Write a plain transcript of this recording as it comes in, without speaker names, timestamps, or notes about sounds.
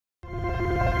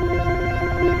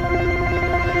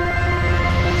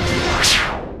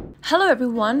Hello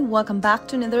everyone, welcome back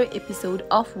to another episode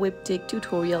of WebTech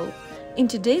tutorial. In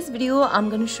today's video, I'm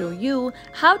going to show you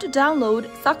how to download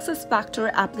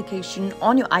SuccessFactors application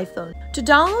on your iPhone. To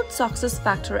download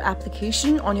SuccessFactors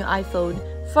application on your iPhone,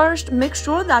 first make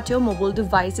sure that your mobile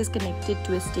device is connected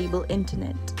to a stable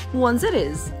internet. Once it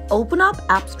is, open up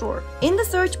App Store. In the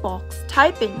search box,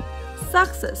 type in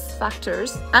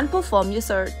SuccessFactors and perform your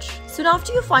search. Soon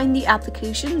after you find the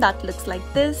application that looks like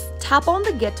this, tap on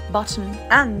the Get button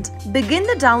and begin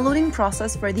the downloading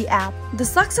process for the app. The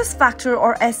SuccessFactors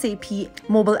or SAP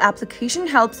mobile application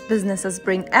helps businesses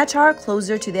bring HR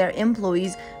closer to their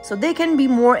employees so they can be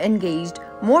more engaged,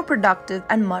 more productive,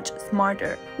 and much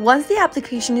smarter. Once the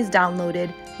application is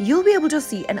downloaded, you'll be able to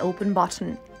see an Open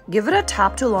button. Give it a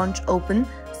tap to launch Open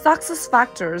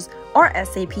SuccessFactors or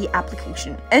SAP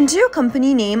application. Enter your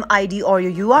company name, ID, or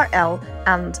your URL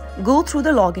and go through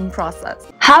the login process.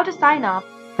 How to sign up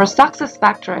for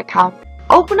SuccessFactors account.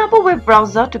 Open up a web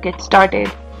browser to get started.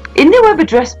 In the web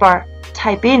address bar,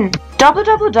 type in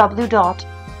www.sap.com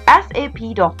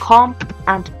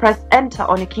and press enter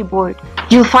on your keyboard.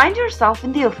 You'll find yourself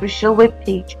in the official web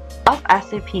page of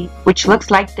SAP, which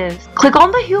looks like this. Click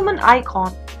on the human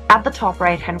icon at the top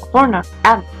right hand corner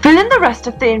and fill in the rest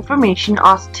of the information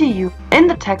asked to you in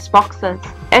the text boxes.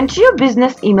 Enter your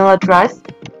business email address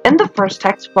in the first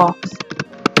text box.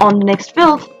 On the next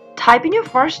field, type in your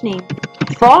first name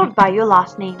followed by your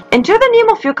last name. Enter the name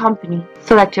of your company.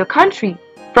 Select your country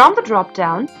from the drop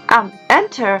down and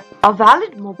enter a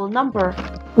valid mobile number.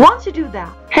 Once you do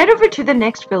that, head over to the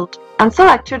next field and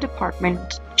select your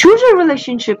department. Choose your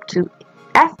relationship to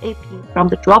SAP from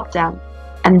the drop down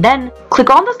and then click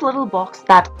on this little box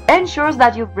that ensures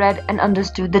that you've read and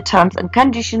understood the terms and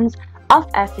conditions of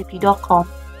SAP.com.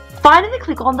 Finally,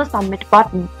 click on the Submit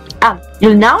button and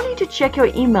you'll now need to check your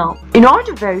email. In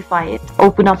order to verify it,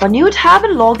 open up a new tab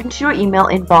and log into your email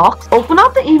inbox. Open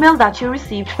up the email that you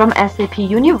received from SAP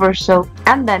Universal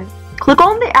and then click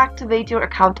on the Activate Your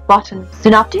Account button.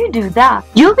 Soon after you do that,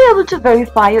 you'll be able to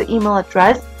verify your email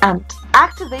address and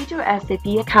activate your SAP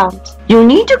account. You'll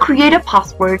need to create a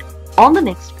password on the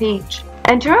next page.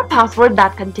 Enter a password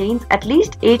that contains at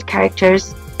least 8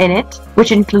 characters in it,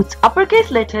 which includes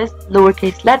uppercase letters,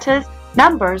 lowercase letters,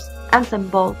 numbers, and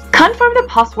symbols. Confirm the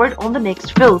password on the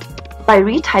next field by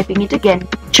retyping it again.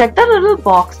 Check the little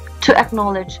box to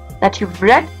acknowledge that you've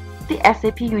read the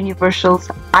SAP Universal's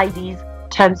ID's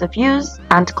terms of use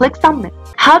and click Submit.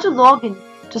 How to log in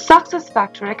to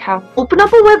SuccessFactors account. Open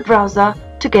up a web browser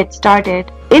to get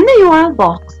started. In the URL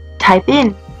box, type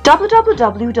in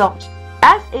www.sap.com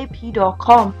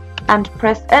and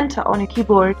press enter on your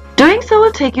keyboard. Doing so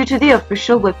will take you to the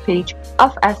official web page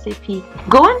of SAP.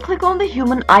 Go and click on the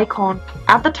human icon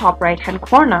at the top right hand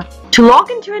corner. To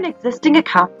log into an existing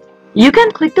account, you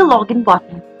can click the login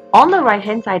button on the right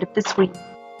hand side of the screen.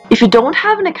 If you don't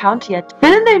have an account yet,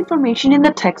 fill in the information in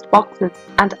the text boxes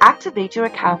and activate your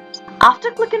account.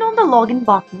 After clicking on the login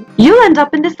button, you'll end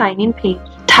up in the sign in page.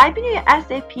 Type in your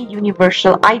SAP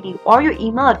Universal ID or your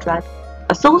email address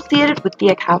associated with the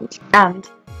account and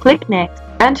click Next.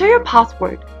 Enter your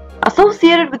password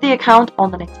associated with the account on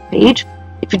the next page.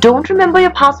 If you don't remember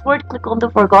your password, click on the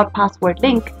Forgot Password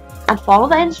link and follow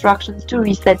the instructions to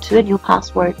reset to a new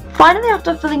password. Finally,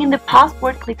 after filling in the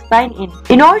password, click Sign In.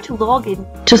 In order to log in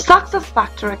to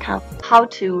SuccessFactors account, how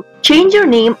to change your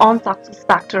name on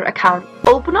SuccessFactors account.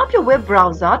 Open up your web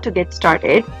browser to get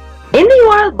started. In the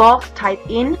URL box, type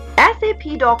in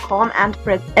sap.com and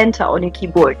press enter on your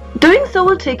keyboard. Doing so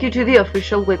will take you to the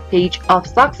official web page of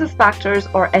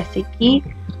SuccessFactors or SAP.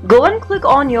 Go and click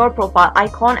on your profile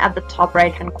icon at the top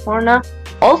right hand corner.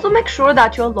 Also make sure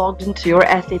that you're logged into your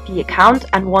SAP account,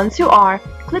 and once you are,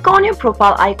 click on your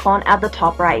profile icon at the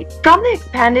top right. From the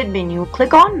expanded menu,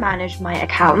 click on Manage My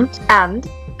Account and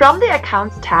from the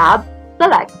Accounts tab,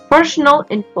 select Personal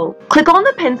Info. Click on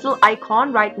the pencil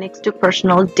icon right next to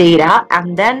Personal Data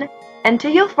and then enter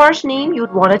your first name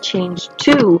you'd want to change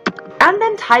to and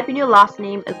then type in your last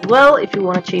name as well if you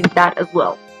want to change that as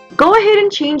well. Go ahead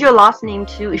and change your last name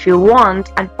too if you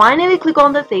want, and finally click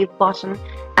on the Save button,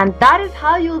 and that is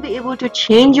how you'll be able to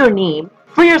change your name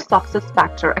for your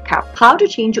SuccessFactors account. How to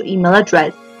change your email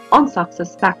address on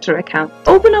SuccessFactors account.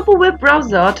 Open up a web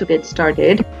browser to get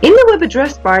started. In the web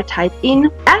address bar, type in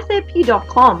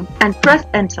sap.com and press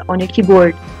enter on your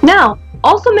keyboard. Now,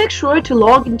 also make sure to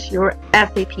log into your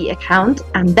SAP account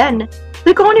and then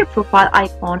click on your profile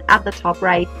icon at the top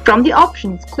right. From the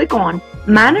options, click on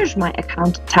Manage My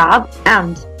Account tab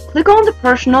and click on the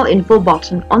Personal Info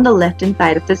button on the left hand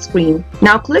side of the screen.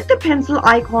 Now click the pencil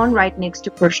icon right next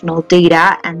to Personal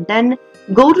Data and then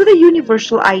go to the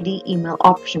Universal ID email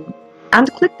option.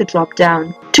 and click the drop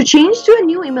down. To change to a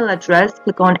new email address,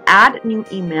 click on Add New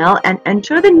Email and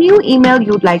enter the new email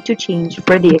you'd like to change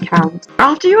for the account.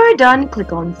 After you are done,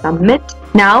 click on Submit.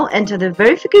 Now enter the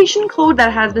verification code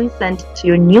that has been sent to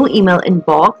your new email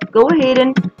inbox. Go ahead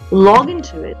and log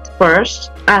into it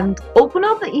first and open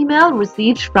up the email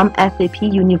received from SAP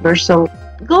Universal.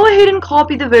 Go ahead and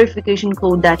copy the verification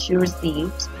code that you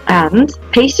received and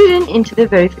paste it into the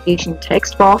verification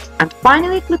text box, and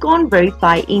finally click on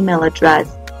Verify Email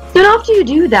Address. Soon after you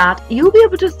do that, you'll be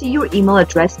able to see your email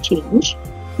address change.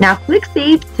 Now click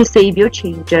Save to save your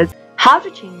changes. How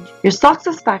to change your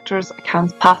SuccessFactors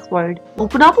account's password.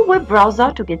 Open up a web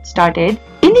browser to get started.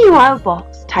 In the URL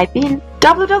box, type in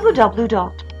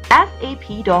www.sap.com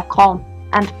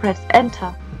and press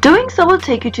enter. Doing so will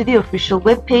take you to the official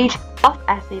web page of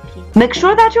SAP. Make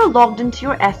sure that you're logged into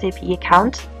your SAP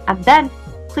account and then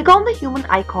click on the human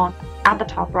icon at the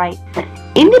top right.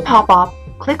 In the pop-up,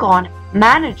 click on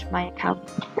Manage My Account.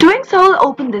 Doing so will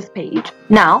open this page.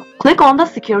 Now, click on the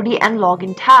Security and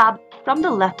Login tab from the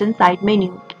left-hand side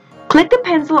menu. Click the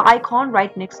pencil icon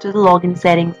right next to the Login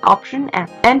Settings option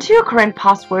and enter your current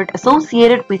password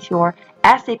associated with your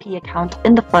SAP account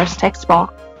in the first text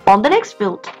box. On the next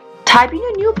field, type in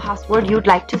your new password you'd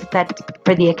like to set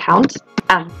for the account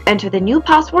and enter the new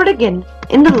password again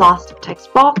in the last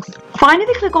text box.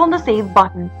 Finally, click on the Save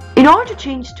button in order to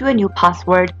change to a new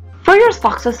password for your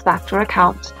SuccessFactors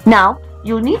account. Now,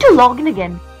 you'll need to log in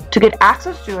again. To get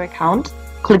access to your account,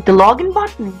 click the Login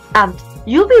button and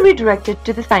you'll be redirected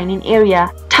to the Sign In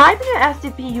area. Type in your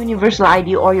SAP Universal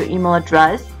ID or your email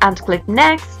address and click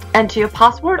Next. Enter your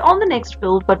password on the next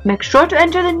field, but make sure to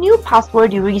enter the new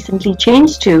password you recently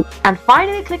changed to. And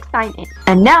finally, click Sign In.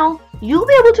 And now, you'll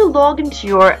be able to log into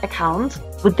your account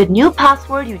with the new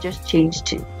password you just changed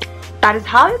to. That is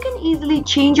how you can easily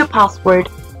change your password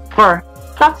for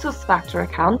SuccessFactors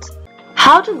account.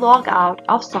 How to log out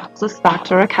of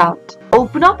SuccessFactors account.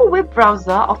 Open up a web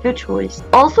browser of your choice.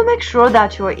 Also make sure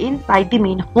that you are inside the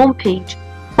main home page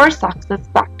for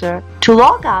SuccessFactors. To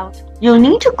log out, you'll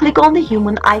need to click on the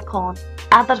human icon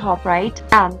at the top right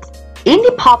and in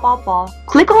the pop-up box,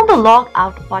 click on the Log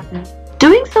Out button.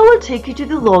 Doing so will take you to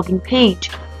the login page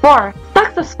for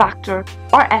SuccessFactors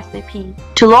or SAP.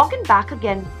 To log in back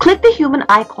again, click the human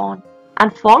icon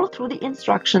and follow through the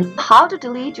instructions. How to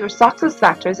delete your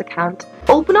SuccessFactors account.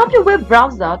 Open up your web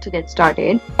browser to get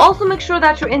started. Also make sure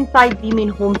that you're inside the main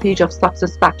homepage of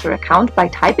SuccessFactors account by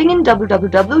typing in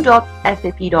www.sap.com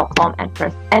and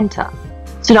press enter.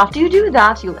 Soon after you do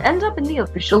that, you'll end up in the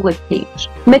official web page.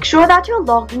 Make sure that you're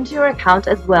logged into your account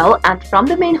as well, and from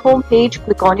the main home page,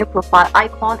 click on your profile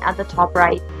icon at the top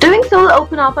right. Doing so will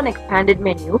open up an expanded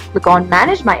menu. Click on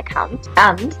Manage My Account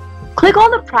and click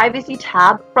on the Privacy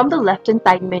tab from the left-hand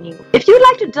side menu. If you'd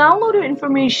like to download your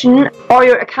information or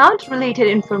your account-related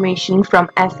information from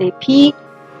SAP,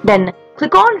 then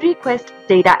click on Request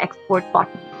Data Export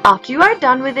button. After you are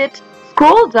done with it,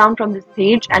 scroll down from this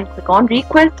page and click on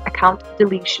Request Account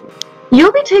Deletion.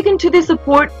 You'll be taken to the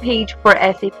support page for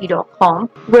SAP.com,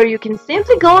 where you can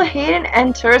simply go ahead and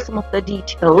enter some of the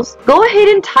details. Go ahead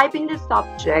and type in the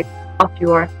subject of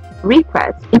your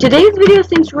request. In today's video,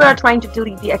 since we are trying to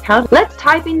delete the account, let's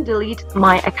type in Delete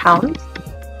My Account.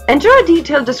 Enter a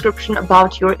detailed description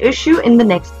about your issue in the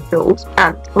next field,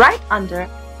 and right under,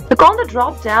 click on the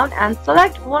drop down and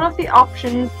select one of the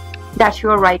options that you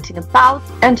are writing about.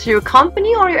 Enter your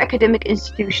company or your academic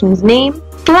institution's name.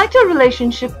 Select your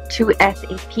relationship to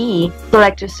SAP.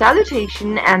 Select your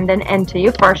salutation and then enter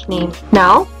your first name.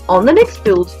 Now, on the next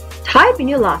field, type in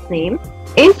your last name.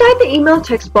 Inside the email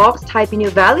text box, type in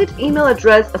your valid email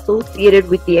address associated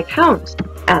with the account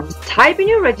and type in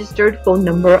your registered phone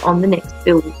number on the next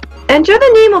field. Enter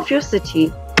the name of your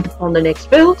city. On the next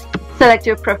field, select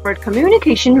your preferred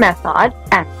communication method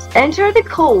and enter the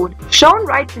code shown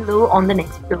right below on the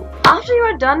next field. After you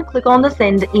are done, click on the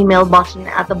Send Email button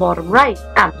at the bottom right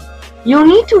and you'll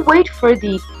need to wait for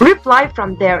the reply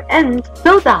from their end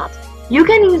so that you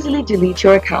can easily delete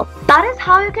your account. That is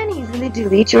how you can easily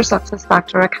delete your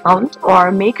SuccessFactors account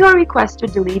or make a request to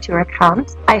delete your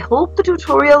account. I hope the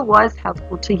tutorial was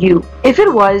helpful to you. If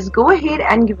it was, go ahead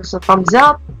and give us a thumbs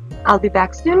up. I'll be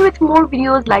back soon with more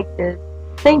videos like this.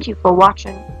 Thank you for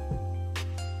watching.